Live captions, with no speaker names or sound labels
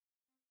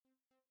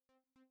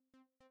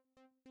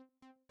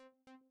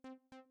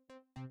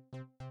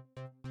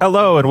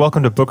Hello and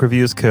welcome to Book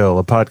Reviews Kill,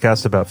 a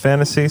podcast about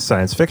fantasy,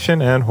 science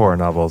fiction, and horror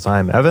novels.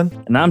 I'm Evan.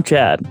 And I'm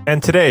Chad.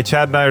 And today,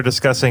 Chad and I are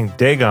discussing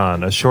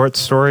Dagon, a short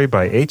story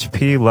by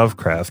H.P.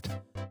 Lovecraft.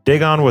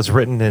 Dagon was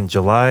written in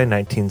July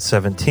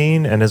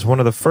 1917 and is one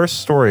of the first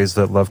stories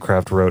that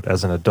Lovecraft wrote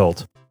as an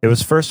adult. It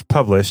was first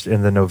published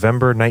in the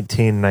November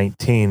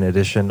 1919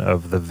 edition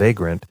of The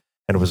Vagrant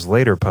and was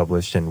later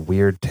published in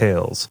Weird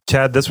Tales.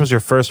 Chad, this was your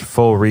first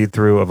full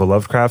read-through of a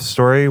Lovecraft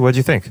story. What'd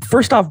you think?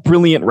 First off,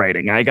 brilliant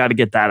writing. I got to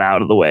get that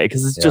out of the way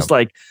because it's just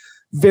like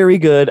very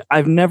good.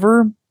 I've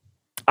never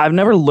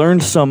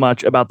learned so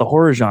much about the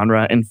horror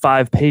genre in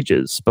 5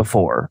 pages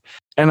before.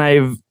 And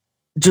I've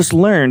just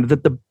learned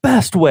that the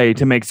best way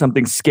to make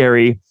something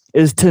scary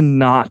is to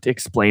not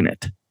explain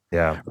it.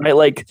 Yeah. Right.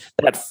 Like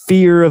that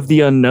fear of the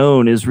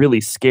unknown is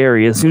really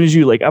scary. As soon as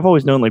you I've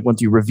always known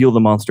once you reveal the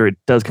monster, it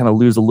does kind of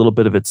lose a little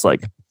bit of its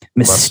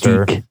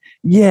mystique.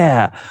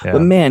 Yeah. But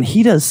man,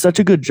 he does such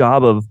a good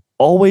job of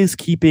always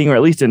keeping, or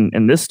at least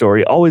in this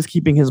story, always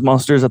keeping his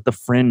monsters at the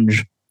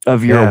fringe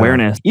of your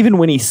awareness. Even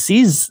when he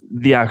sees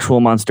the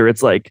actual monster,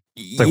 it's like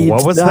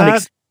what was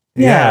that?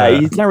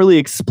 It's not really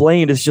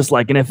explained. It's just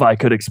and if I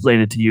could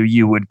explain it to you,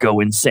 you would go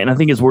insane. I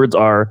think his words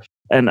are,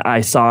 and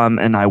I saw him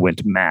and I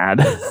went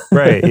mad.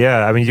 Right.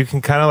 Yeah. I mean, you can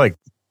kind of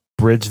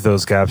bridge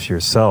those gaps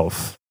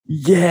yourself.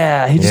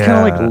 Yeah. He just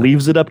kind of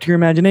leaves it up to your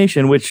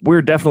imagination, which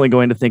we're definitely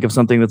going to think of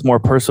something that's more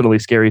personally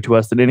scary to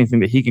us than anything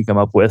that he can come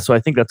up with. So I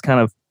think that's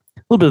kind of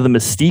a little bit of the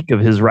mystique of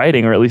his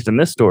writing, or at least in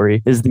this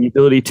story, is the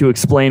ability to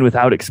explain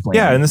without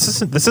explaining. Yeah. And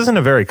this isn't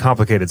a very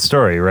complicated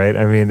story, right?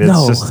 I mean,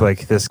 it's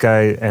just this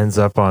guy ends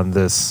up on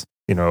this,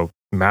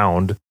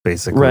 mound,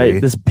 basically. Right,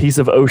 this piece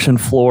of ocean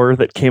floor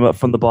that came up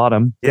from the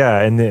bottom. Yeah,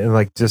 and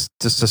just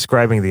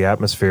describing the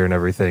atmosphere and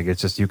everything, it's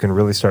just you can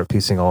really start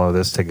piecing all of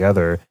this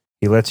together.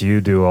 He lets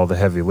you do all the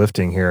heavy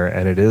lifting here,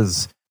 and it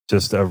is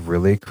just a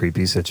really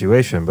creepy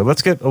situation. But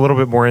let's get a little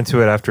bit more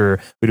into it after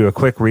we do a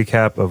quick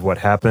recap of what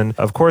happened.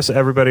 Of course,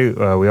 everybody,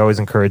 we always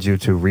encourage you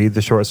to read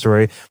the short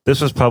story.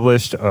 This was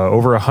published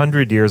over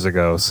 100 years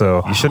ago,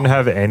 so you shouldn't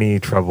have any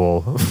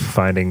trouble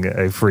finding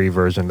a free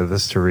version of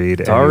this to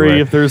read. Sorry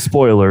anywhere. If there's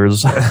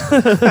spoilers.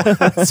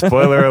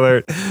 Spoiler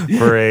alert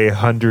for a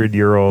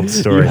 100-year-old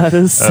story. You had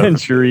a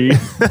century.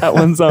 That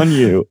one's on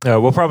you.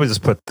 We'll probably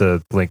just put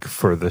the link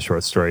for the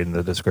short story in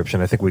the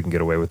description. I think we can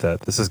get away with that.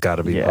 This has got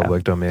to be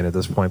public domain at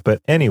this point. But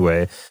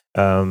anyway,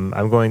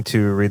 I'm going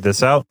to read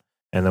this out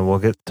and then we'll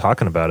get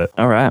talking about it.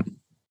 All right.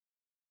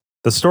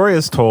 The story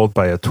is told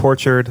by a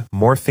tortured,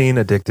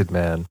 morphine-addicted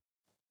man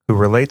who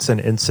relates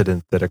an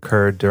incident that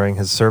occurred during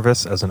his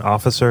service as an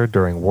officer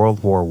during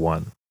World War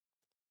I.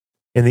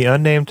 In the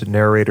unnamed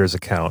narrator's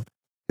account,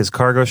 his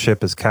cargo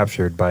ship is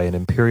captured by an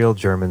Imperial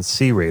German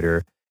sea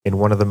raider in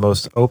one of the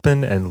most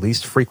open and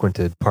least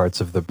frequented parts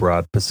of the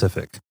broad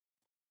Pacific.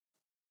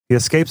 He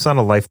escapes on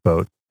a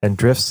lifeboat and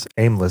drifts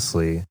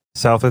aimlessly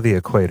south of the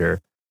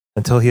equator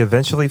until he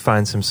eventually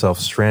finds himself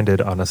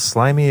stranded on a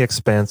slimy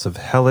expanse of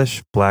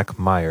hellish black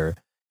mire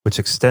which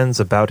extends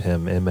about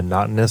him in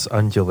monotonous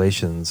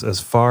undulations as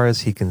far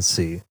as he can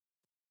see.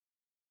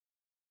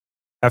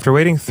 After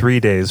waiting 3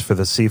 days for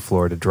the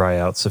seafloor to dry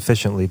out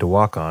sufficiently to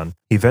walk on,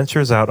 he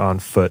ventures out on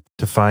foot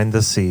to find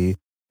the sea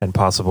and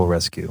possible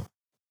rescue.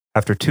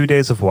 After 2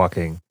 days of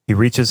walking, he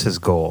reaches his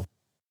goal,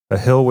 a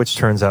hill which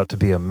turns out to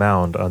be a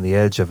mound on the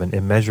edge of an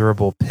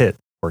immeasurable pit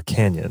or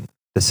canyon.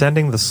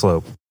 Descending the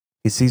slope,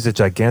 he sees a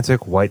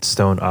gigantic white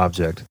stone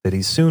object that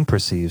he soon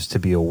perceives to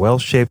be a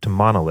well-shaped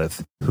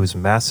monolith whose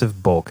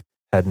massive bulk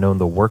had known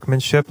the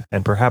workmanship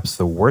and perhaps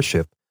the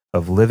worship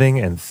of living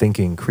and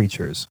thinking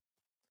creatures.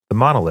 The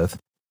monolith,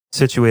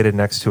 situated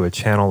next to a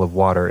channel of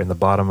water in the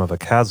bottom of a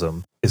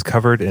chasm, is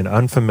covered in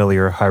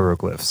unfamiliar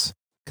hieroglyphs,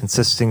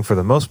 consisting for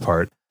the most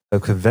part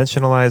of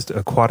conventionalized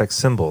aquatic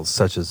symbols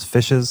such as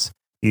fishes,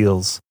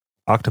 eels,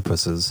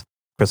 octopuses,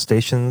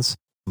 crustaceans,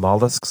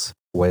 mollusks,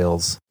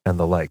 whales, and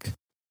the like.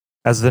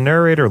 As the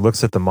narrator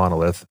looks at the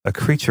monolith, a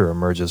creature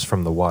emerges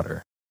from the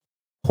water.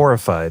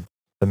 Horrified,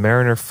 the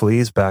mariner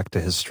flees back to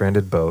his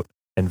stranded boat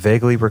and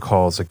vaguely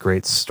recalls a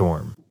great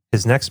storm.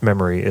 His next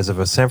memory is of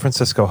a San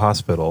Francisco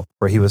hospital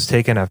where he was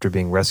taken after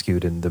being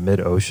rescued in the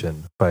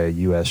mid-ocean by a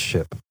U.S.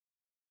 ship.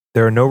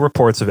 There are no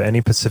reports of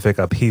any Pacific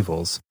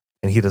upheavals,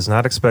 and he does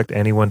not expect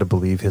anyone to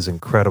believe his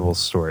incredible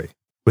story.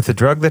 With the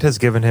drug that has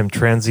given him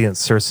transient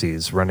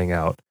surcease running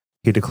out,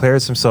 he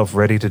declares himself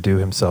ready to do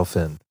himself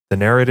in. The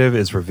narrative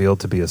is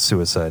revealed to be a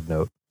suicide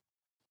note.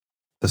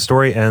 The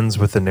story ends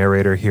with the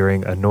narrator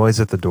hearing a noise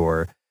at the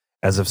door,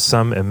 as of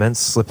some immense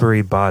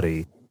slippery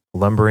body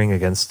lumbering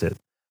against it,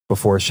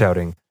 before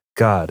shouting,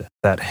 "God,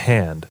 that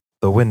hand,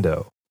 the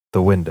window,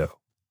 the window."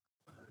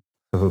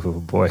 Oh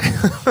boy.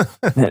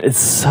 It's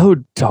so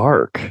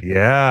dark.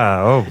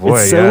 Yeah. Oh boy.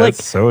 It's so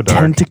it's so dark.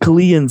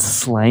 Tentacly and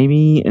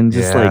slimy and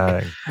just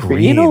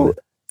green. those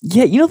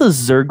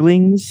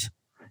Zerglings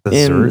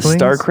in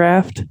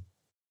StarCraft.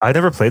 I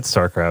never played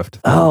StarCraft.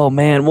 Oh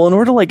man. Well, in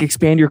order to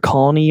expand your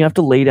colony, you have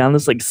to lay down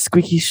this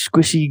squicky,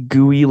 squishy,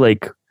 gooey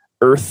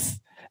earth,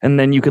 and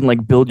then you can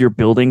build your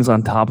buildings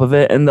on top of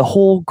it. And the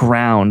whole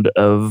ground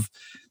of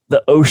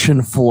the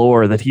ocean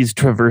floor that he's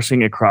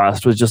traversing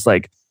across was just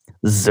like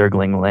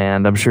Zergling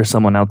land. I'm sure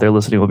someone out there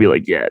listening will be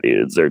like, yeah,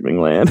 dude, it's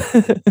Zergling land.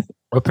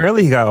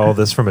 Apparently he got all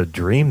this from a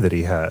dream that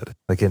he had,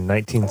 like in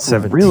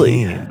 1917.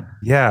 Really?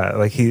 Yeah,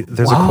 like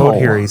there's a quote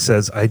here. He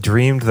says, "I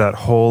dreamed that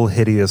whole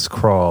hideous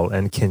crawl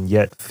and can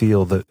yet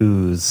feel the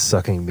ooze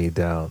sucking me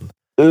down."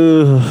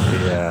 Ugh.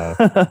 Yeah.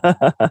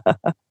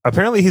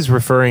 Apparently he's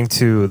referring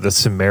to the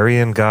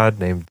Sumerian god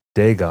named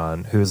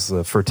Dagon, who's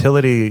the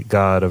fertility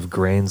god of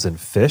grains and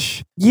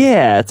fish.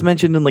 Yeah, it's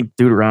mentioned in like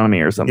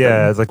Deuteronomy or something.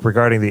 Yeah, it's like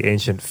regarding the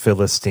ancient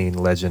Philistine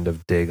legend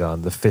of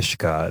Dagon, the fish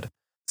god.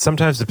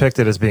 Sometimes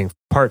depicted as being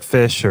part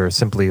fish or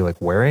simply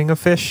like wearing a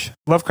fish.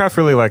 Lovecraft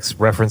really likes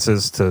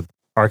references to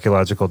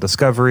archaeological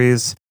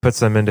discoveries, puts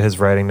them into his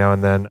writing now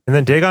and then. And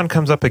then Dagon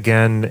comes up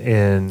again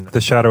in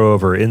The Shadow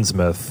over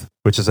Innsmouth,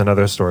 which is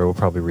another story we'll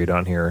probably read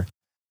on here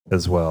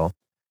as well.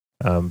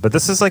 But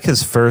this is like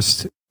his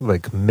first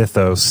like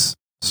mythos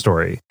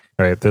story,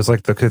 right? There's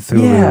like the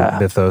Cthulhu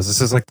mythos.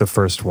 This is like the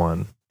first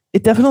one.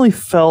 It definitely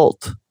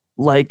felt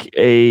like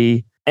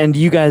and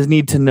you guys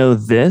need to know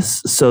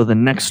this, so the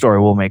next story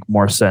will make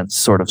more sense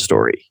sort of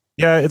story.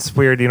 Yeah, it's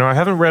weird. I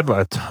haven't read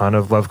a ton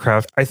of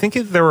Lovecraft. I think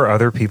there were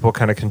other people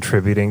kind of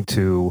contributing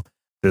to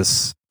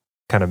this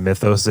kind of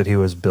mythos that he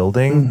was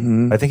building.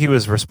 Mm-hmm. I think he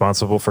was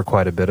responsible for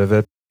quite a bit of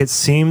it. It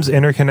seems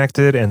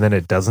interconnected, and then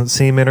it doesn't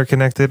seem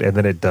interconnected, and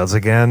then it does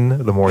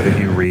again the more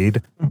that you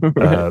read.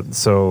 Right.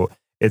 So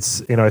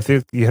it's, I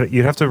think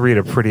you'd have to read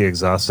a pretty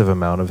exhaustive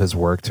amount of his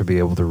work to be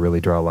able to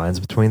really draw lines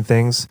between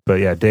things. But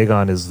yeah,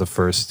 Dagon is the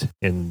first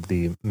in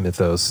the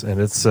mythos,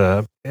 and it's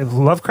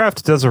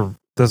Lovecraft does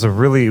a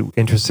really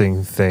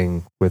interesting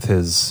thing with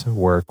his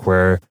work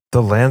where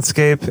the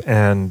landscape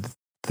and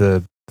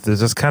the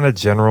just kind of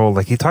general,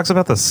 like he talks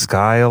about the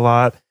sky a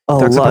lot. He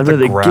talks about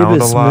the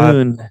ground a lot.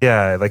 Moon.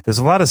 Yeah, like there's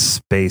a lot of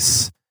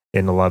space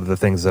in a lot of the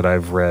things that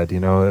I've read.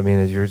 I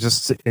mean,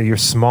 you're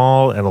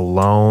small and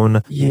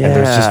alone. Yeah. And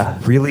there's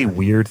just really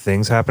weird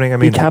things happening. I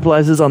mean, he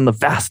capitalizes on the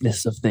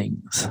vastness of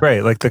things.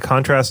 Right. Like the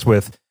contrast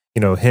with,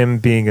 him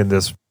being in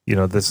this,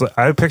 this,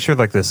 I pictured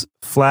like this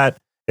flat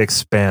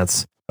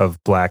expanse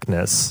of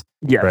blackness.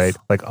 Yes. Right.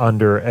 Like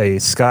under a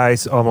sky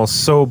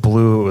almost so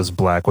blue it was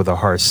black with a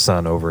harsh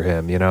sun over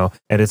him,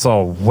 and it's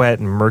all wet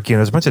and murky and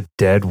there's a bunch of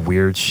dead,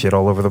 weird shit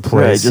all over the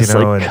place. Right, just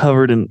like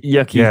covered in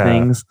yucky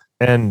things.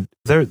 And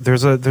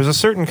there's a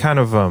certain kind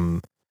of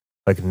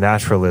like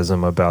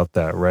naturalism about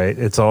that, right?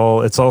 It's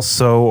all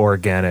so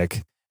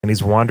organic, and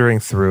he's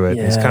wandering through it.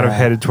 Yeah. He's kind of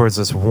headed towards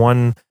this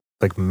one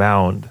like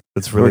mound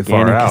that's really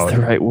organic far out. Is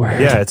the right word.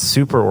 Yeah, it's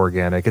super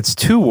organic. It's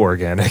too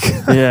organic.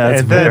 Yeah,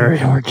 it's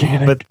very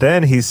organic. But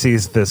then he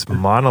sees this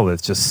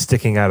monolith just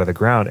sticking out of the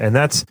ground, and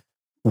that's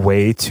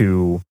way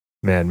too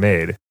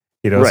man-made.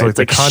 Right, so like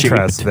the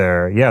contrast shaped.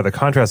 there. Yeah, the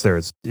contrast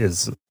there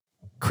is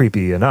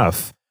creepy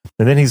enough.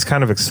 And then he's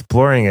kind of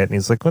exploring it, and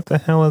he's like, what the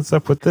hell is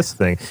up with this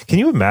thing? Can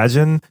you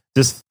imagine?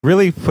 Just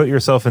really put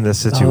yourself in this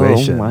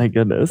situation. Oh, my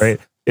goodness.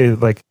 Right?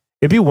 It'd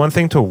be one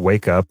thing to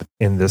wake up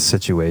in this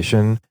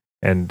situation,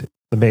 and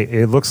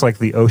it looks like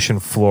the ocean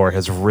floor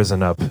has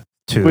risen up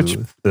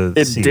to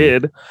the sea. It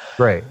did.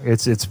 Right.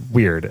 It's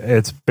weird.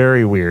 It's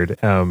very weird.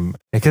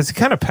 Because he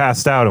kind of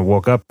passed out and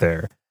woke up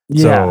there.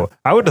 Yeah. So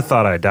I would have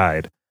thought I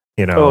died.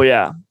 Oh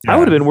yeah. I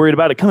would have been worried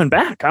about it coming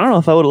back. I don't know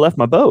if I would have left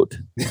my boat.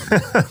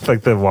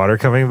 Like the water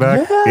coming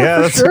back. Yeah,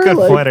 that's a good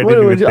point. I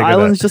didn't even think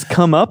islands of that. Just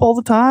come up all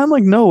the time?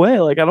 Like no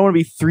way. Like I don't want to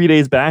be 3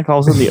 days back. All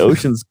of a sudden the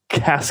ocean's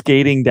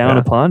cascading down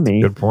upon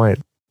me. Good point.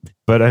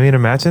 But I mean,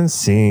 imagine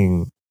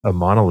seeing a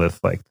monolith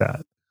like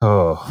that.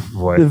 Oh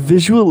boy. The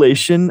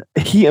visualization.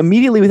 He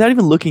immediately, without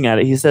even looking at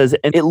it, he says,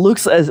 and it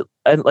looks as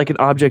like an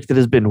object that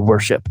has been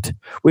worshipped,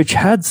 which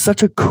had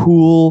such a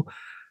cool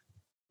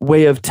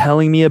way of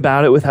telling me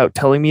about it without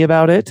telling me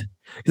about it.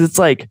 Because it's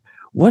like,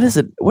 what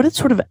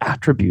sort of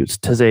attributes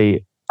does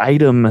a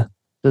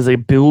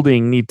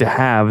building need to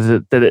have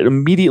that it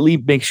immediately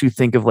makes you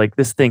think of like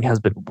this thing has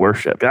been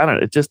worshipped? I don't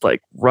know. It just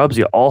like rubs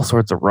you all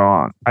sorts of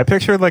wrong. I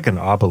pictured like an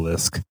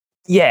obelisk.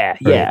 Yeah,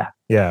 right? Yeah.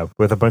 Yeah,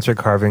 with a bunch of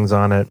carvings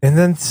on it. And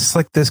then it's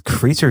like this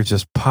creature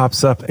just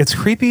pops up. It's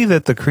creepy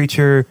that the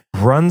creature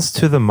runs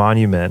to the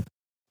monument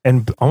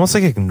and almost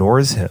like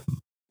ignores him.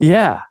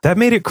 Yeah. That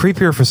made it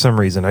creepier for some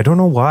reason. I don't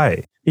know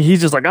why.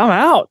 He's just like, I'm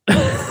out.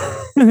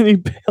 And he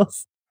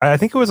bails. I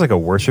think it was like a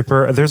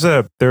worshiper. There's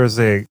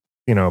been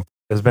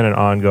an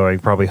ongoing,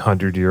 probably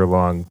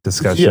 100-year-long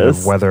discussion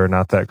of whether or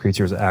not that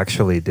creature is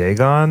actually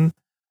Dagon.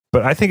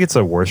 But I think it's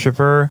a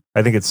worshiper.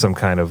 I think it's some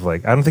kind of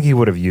like, I don't think he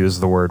would have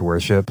used the word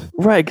worship.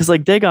 Right. Because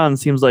like Dagon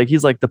seems like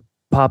he's like the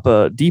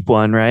Papa Deep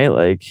One, right?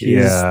 Like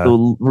he's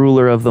the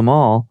ruler of them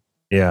all.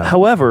 Yeah.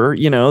 However,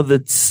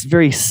 the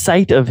very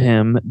sight of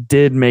him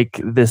did make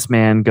this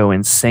man go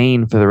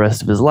insane for the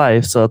rest of his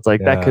life. So it's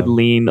like that could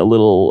lean a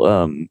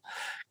little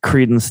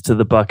credence to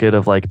the bucket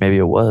of like maybe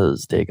it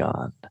was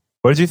Dagon.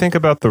 What did you think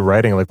about the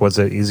writing? Like, was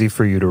it easy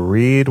for you to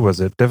read? Was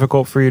it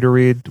difficult for you to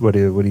read? What do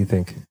you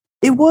think?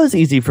 It was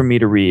easy for me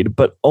to read,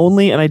 but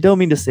only, and I don't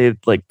mean to say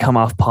like come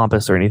off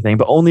pompous or anything,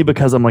 but only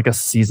because I'm like a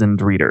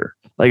seasoned reader.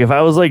 Like if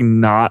I was like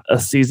not a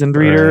seasoned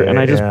reader and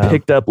I just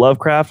picked up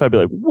Lovecraft, I'd be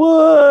like,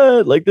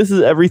 what? Like this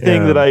is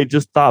everything that I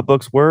just thought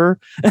books were.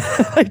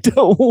 I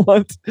don't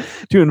want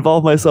to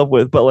involve myself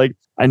with, but like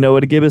I know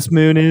what a gibbous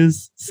moon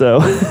is. So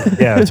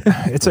it's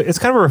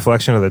kind of a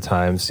reflection of the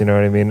times. You know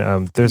what I mean?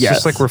 There's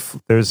just like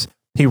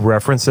he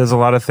references a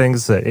lot of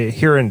things that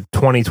here in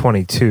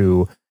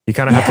 2022, you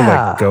kind of have to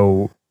like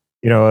go,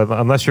 you know,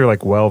 unless you're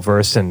like well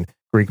versed in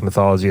Greek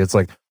mythology. It's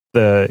like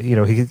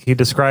he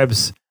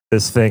describes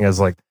this thing as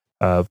like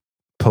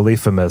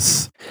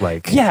Polyphemus,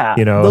 like those so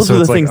are it's the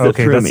like things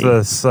okay, that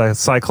that's the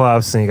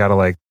Cyclops, and you got to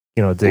like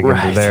dig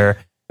into there.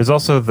 There's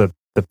also the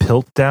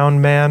Piltdown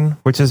Man,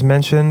 which is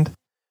mentioned.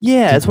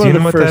 Yeah, do you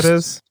know what that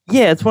is?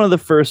 Yeah, it's one of the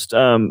first.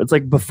 It's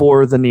like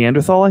before the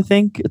Neanderthal, I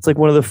think. It's like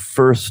one of the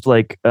first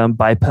like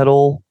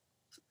bipedal.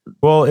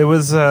 Well, it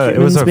was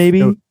maybe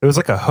it was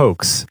like a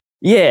hoax.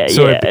 Yeah,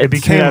 so it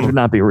became to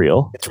not be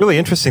real. It's really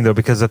interesting though,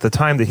 because at the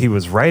time that he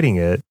was writing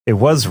it, it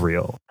was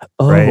real.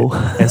 Oh,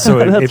 right? And so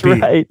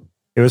right.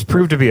 It was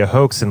proved to be a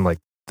hoax in like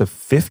the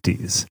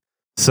 50s.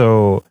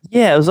 So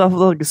yeah, it was off of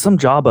like some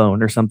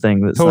jawbone or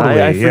something.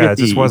 Totally, I forget it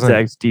just the wasn't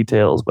exact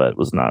details, but it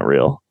was not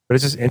real. But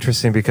it's just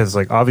interesting because,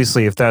 like,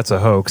 obviously, if that's a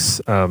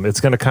hoax, it's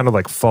going to kind of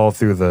like fall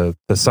through the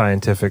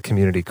scientific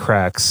community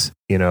cracks,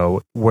 you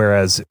know.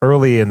 Whereas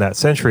early in that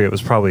century, it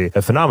was probably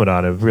a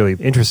phenomenon of really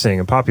interesting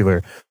and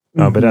popular.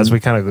 But as we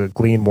kind of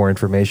glean more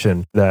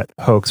information, that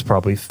hoax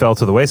probably fell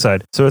to the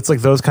wayside. So it's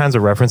like those kinds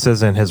of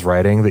references in his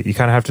writing that you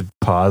kind of have to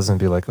pause and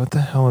be like, what the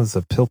hell is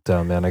the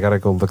Piltdown Man? I got to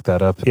go look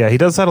that up. Yeah, he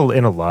does that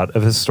in a lot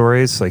of his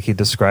stories. Like he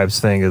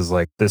describes things as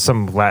like there's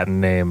some Latin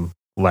name,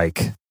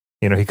 like,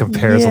 you know, he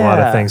compares a lot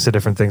of things to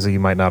different things that you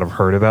might not have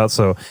heard about.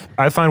 So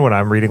I find when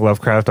I'm reading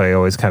Lovecraft, I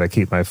always kind of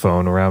keep my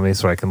phone around me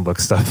so I can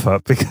look stuff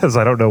up because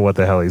I don't know what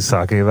the hell he's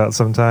talking about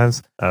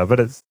sometimes. But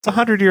it's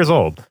 100 years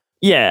old.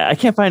 Yeah, I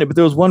can't find it, but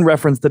there was one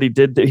reference that he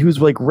did that he was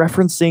like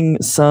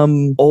referencing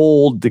some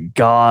old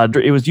god.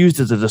 It was used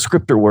as a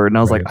descriptor word, and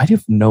I was like, I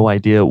have no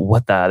idea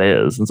what that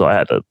is, and so I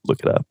had to look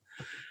it up.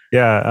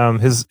 Yeah,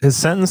 his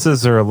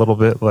sentences are a little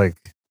bit like,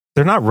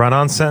 they're not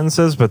run-on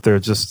sentences, but they're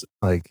just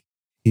like,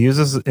 he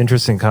uses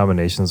interesting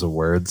combinations of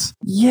words.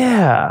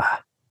 Yeah.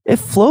 It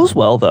flows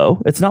well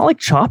though. It's not like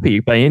choppy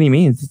by any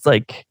means. It's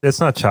like, it's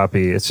not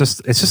choppy. It's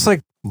just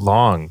like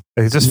long.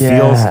 It just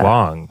feels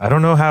long. I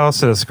don't know how else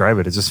to describe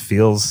it. It just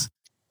feels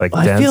like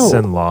dense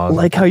and long.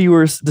 Like how you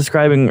were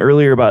describing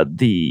earlier about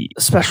the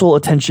special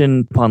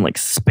attention upon like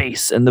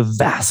space and the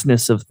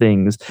vastness of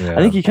things. I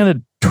think he kind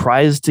of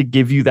tries to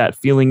give you that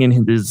feeling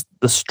in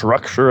the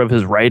structure of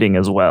his writing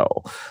as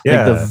well.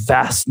 Like the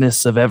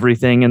vastness of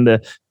everything and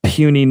the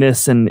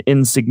puniness and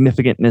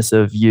insignificantness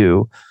of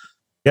you.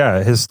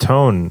 Yeah, his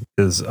tone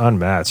is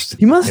unmatched.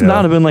 He must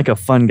not have been like a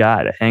fun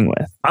guy to hang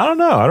with. I don't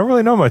know. I don't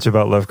really know much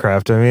about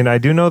Lovecraft. I mean, I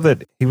do know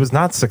that he was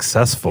not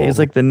successful. He's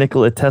like the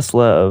Nikola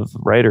Tesla of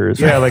writers.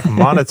 Yeah, like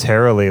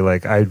monetarily,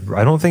 like I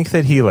don't think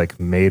that he like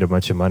made a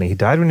bunch of money. He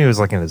died when he was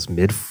like in his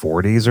mid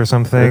 40s or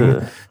something.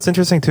 It's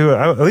interesting too.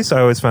 At least I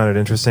always found it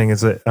interesting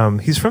is that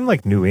he's from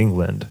like New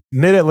England,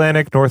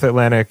 Mid-Atlantic, North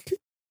Atlantic,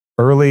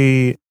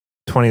 early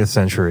 20th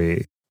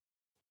century.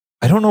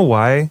 I don't know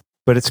why,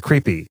 but it's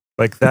creepy.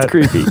 Like that, it's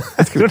creepy.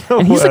 It's creepy.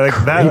 And he's a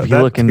creepy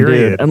looking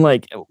dude, and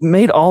like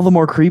made all the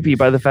more creepy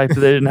by the fact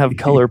that they didn't have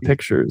color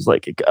pictures.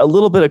 Like a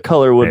little bit of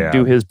color would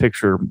do his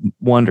picture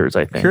wonders.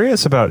 I think.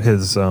 Curious about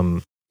his,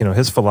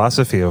 his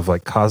philosophy of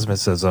like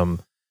cosmicism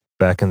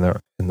back in the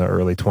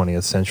early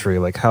 20th century,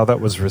 like how that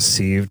was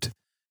received.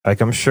 Like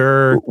I'm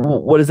sure.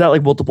 What is that,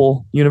 like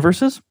multiple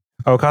universes?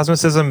 Oh,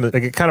 cosmicism.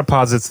 Like it kind of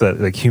posits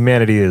that like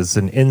humanity is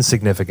an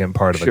insignificant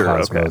part of the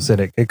cosmos, and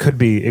it could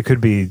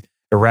be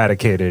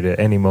eradicated at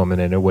any moment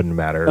and it wouldn't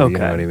matter. You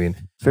know what I mean?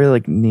 It's very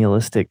like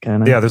nihilistic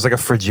kind of. Yeah, there's like a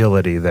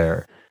fragility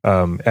there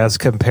as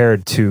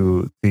compared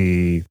to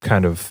the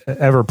kind of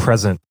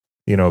ever-present,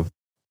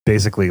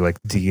 basically like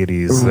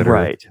deities that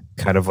are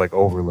kind of like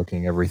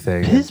overlooking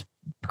everything. His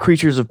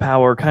creatures of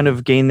power kind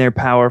of gain their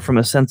power from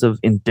a sense of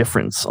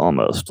indifference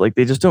almost. Like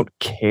they just don't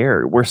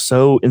care. We're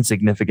so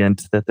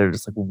insignificant that they're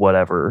just like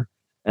whatever.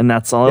 And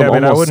that's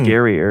almost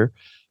scarier.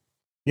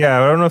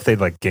 Yeah, I don't know if they'd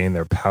like gain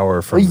their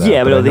power from that.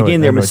 Yeah, but they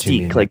gain their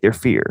mystique, like their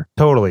fear.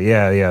 Totally,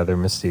 yeah, their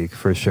mystique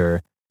for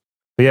sure.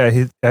 But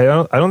yeah,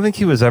 I don't think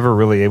he was ever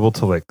really able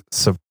to like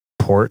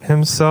support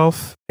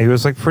himself. He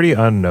was like pretty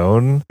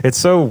unknown. It's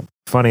so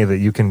funny that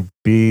you can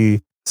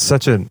be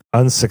such an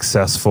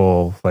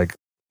unsuccessful, like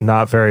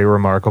not very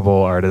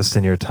remarkable artist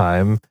in your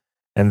time,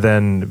 and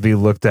then be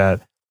looked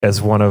at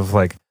as one of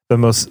like the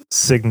most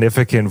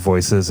significant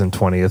voices in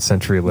 20th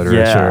century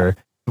literature.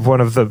 Yeah.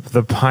 One of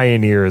the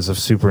pioneers of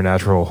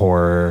supernatural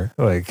horror.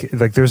 Like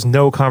there's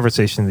no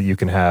conversation that you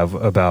can have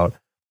about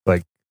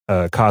like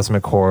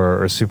cosmic horror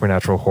or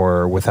supernatural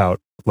horror without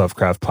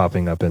Lovecraft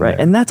popping up in there.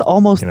 And that's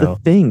almost the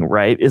thing,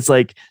 right? It's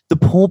like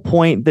the whole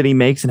point that he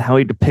makes and how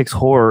he depicts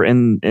horror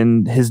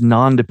and his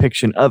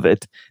non-depiction of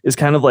it is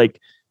kind of like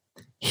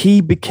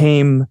he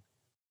became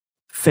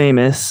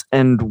famous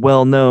and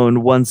well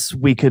known once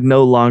we could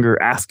no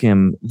longer ask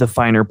him the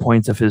finer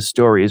points of his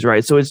stories,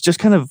 right? So it's just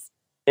kind of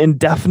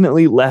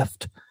indefinitely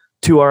left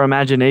to our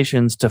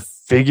imaginations to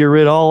figure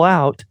it all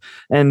out.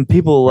 And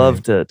people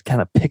love to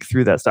kind of pick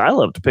through that stuff. I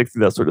love to pick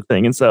through that sort of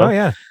thing. And so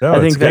I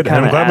think that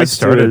kind of adds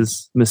to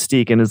his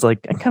mystique and is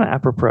like kind of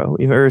apropos,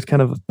 or it's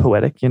kind of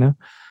poetic, you know?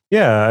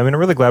 Yeah, I mean, I'm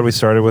really glad we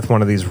started with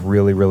one of these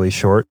really, really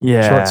short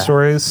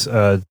stories,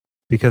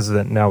 because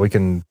then now we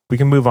can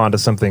move on to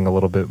something a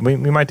little bit. We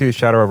might do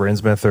Shadow over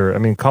Innsmouth, or I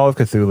mean, Call of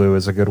Cthulhu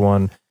is a good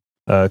one.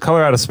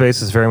 Color Out of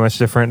Space is very much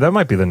different. That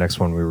might be the next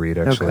one we read.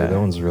 Actually, that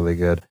one's really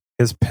good.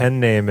 His pen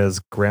name is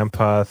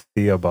Grandpa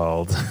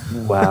Theobald.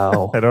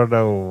 Wow. I don't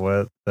know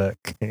what that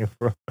came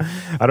from.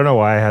 I don't know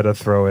why I had to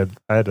throw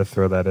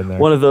that in there.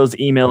 One of those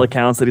email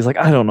accounts that he's like,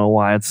 I don't know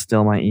why it's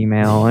still my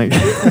email. Like,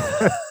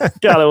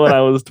 got it when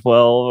I was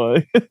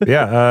 12.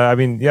 I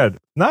mean,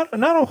 not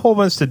a whole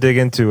bunch to dig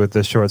into with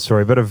this short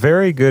story, but a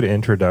very good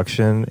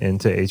introduction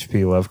into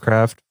H.P.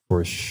 Lovecraft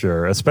for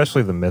sure,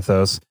 especially the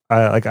mythos.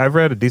 I've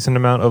read a decent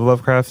amount of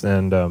Lovecraft,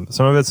 and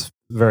some of it's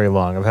very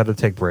long. I've had to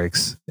take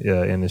breaks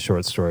in the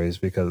short stories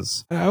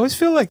because I always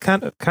feel like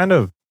kind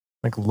of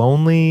like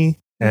lonely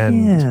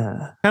and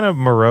kind of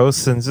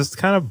morose and just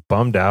kind of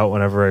bummed out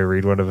whenever I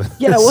read one of his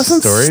stories. I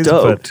wasn't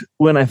stoked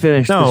when I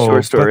finished the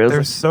short story.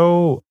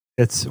 But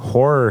it's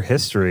horror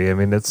history. I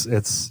mean, it's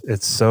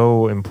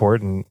so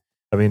important.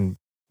 I mean,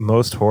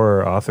 most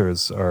horror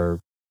authors are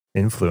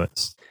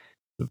influenced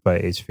by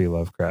H.P.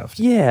 Lovecraft.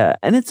 Yeah,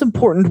 and it's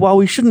important. While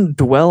we shouldn't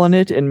dwell on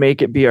it and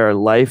make it be our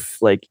life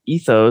like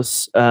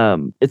ethos,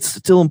 it's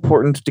still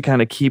important to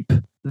kind of keep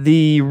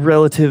the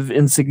relative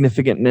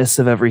insignificantness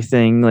of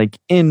everything like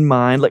in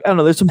mind. Like, I don't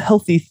know, there's some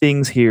healthy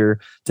things here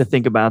to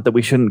think about that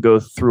we shouldn't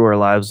go through our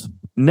lives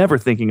never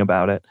thinking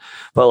about it.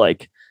 But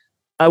like,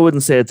 I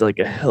wouldn't say it's like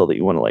a hill that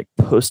you want to like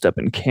post up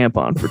and camp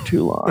on for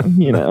too long,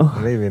 you know?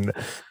 Maybe.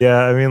 Yeah,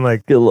 I mean,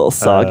 like, get a little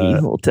soggy, a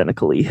little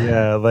tentacly.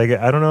 Yeah, like,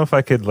 I don't know if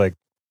I could like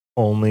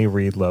only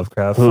read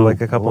Lovecraft for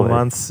like a couple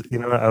months. You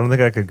know, I don't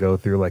think I could go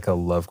through like a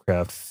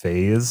Lovecraft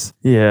phase.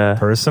 Yeah.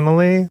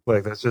 Personally,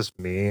 like, that's just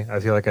me. I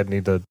feel like I'd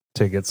need to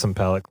get some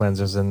palate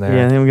cleansers in there.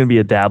 Yeah, I think I'm gonna be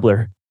a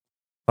dabbler.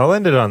 I'll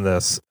end it on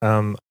this.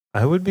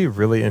 I would be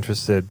really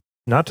interested,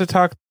 not to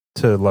talk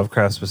to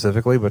Lovecraft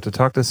specifically, but to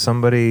talk to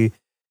somebody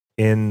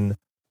in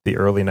the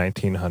early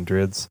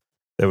 1900s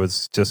that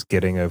was just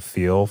getting a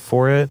feel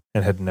for it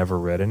and had never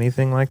read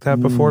anything like that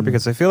before.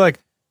 Because I feel like,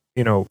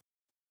 you know,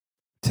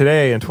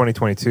 today in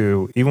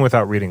 2022, even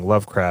without reading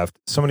Lovecraft,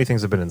 so many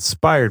things have been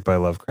inspired by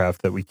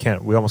Lovecraft that we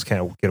almost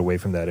can't get away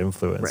from that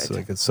influence. Right.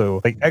 Like, it's so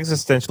like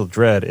existential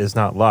dread is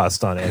not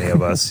lost on any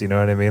of us. You know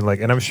what I mean? Like,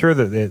 and I'm sure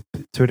that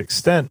to an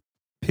extent,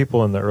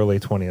 people in the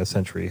early 20th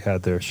century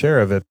had their share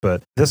of it,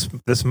 but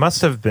this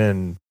must have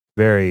been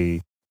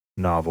very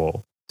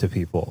novel to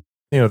people.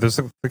 You know, there's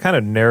the kind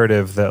of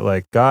narrative that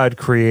like God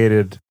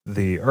created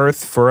the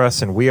earth for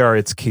us and we are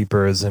its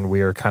keepers and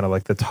we are kind of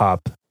like the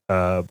top,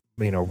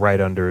 you know,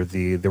 right under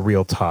the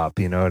real top,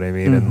 you know what I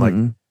mean? And like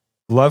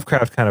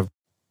Lovecraft kind of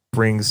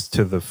brings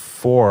to the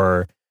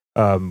fore,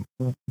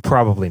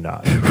 probably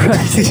not.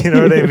 You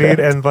know what I mean?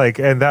 And like,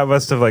 and that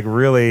must have like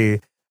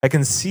really, I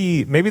can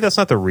see, maybe that's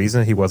not the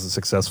reason he wasn't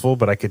successful,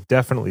 but I could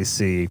definitely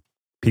see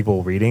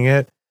people reading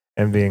it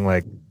and being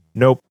like,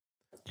 nope,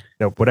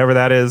 whatever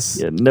that is,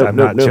 I'm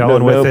not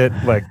gelling with it.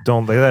 Like,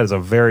 that is a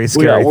very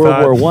scary World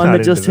thought. War One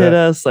that just hit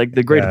us. Like,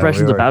 the Great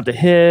Depression's about to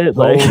hit.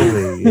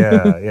 Totally,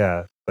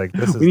 yeah. Like,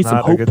 this is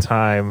not a good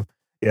time.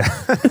 Yeah.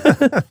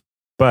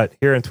 But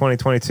here in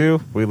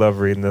 2022, we love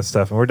reading this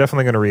stuff, and we're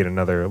definitely going to read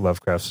another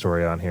Lovecraft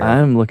story on here.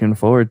 I'm looking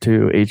forward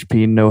to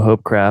HP No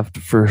Hope Craft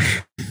for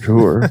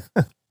sure.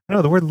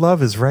 No, the word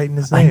love is right in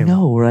his name. I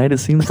know, right? It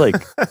seems like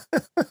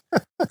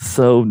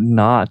so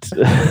not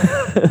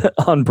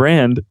on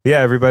brand. Yeah,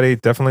 everybody,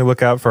 definitely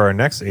look out for our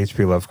next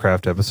HP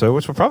Lovecraft episode,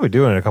 which we'll probably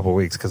do in a couple of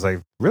weeks, because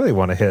I really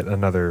want to hit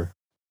another,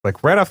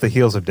 like, right off the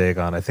heels of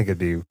Dagon. I think it'd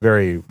be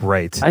very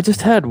right. I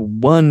just had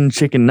one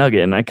chicken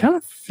nugget, and I kind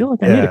of feel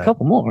like I need a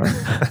couple more.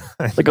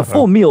 Like, a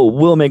full meal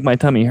will make my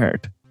tummy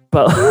hurt.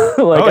 But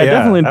like, I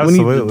definitely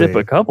need to dip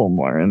a couple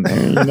more in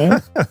there, you know?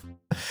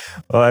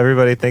 Well,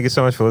 everybody, thank you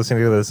so much for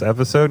listening to this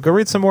episode. Go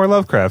read some more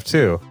Lovecraft,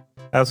 too.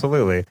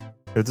 Absolutely.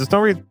 Just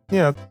don't read,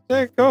 you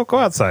know, go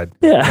outside.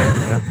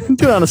 Yeah.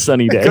 Do it on a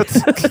sunny day.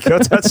 go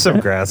touch some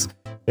grass.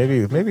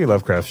 Maybe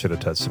Lovecraft should have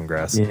touched some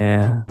grass.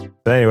 Yeah.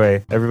 But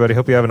anyway, everybody,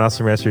 hope you have an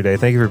awesome rest of your day.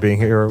 Thank you for being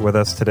here with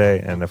us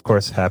today. And of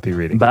course, happy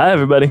reading. Bye,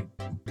 everybody.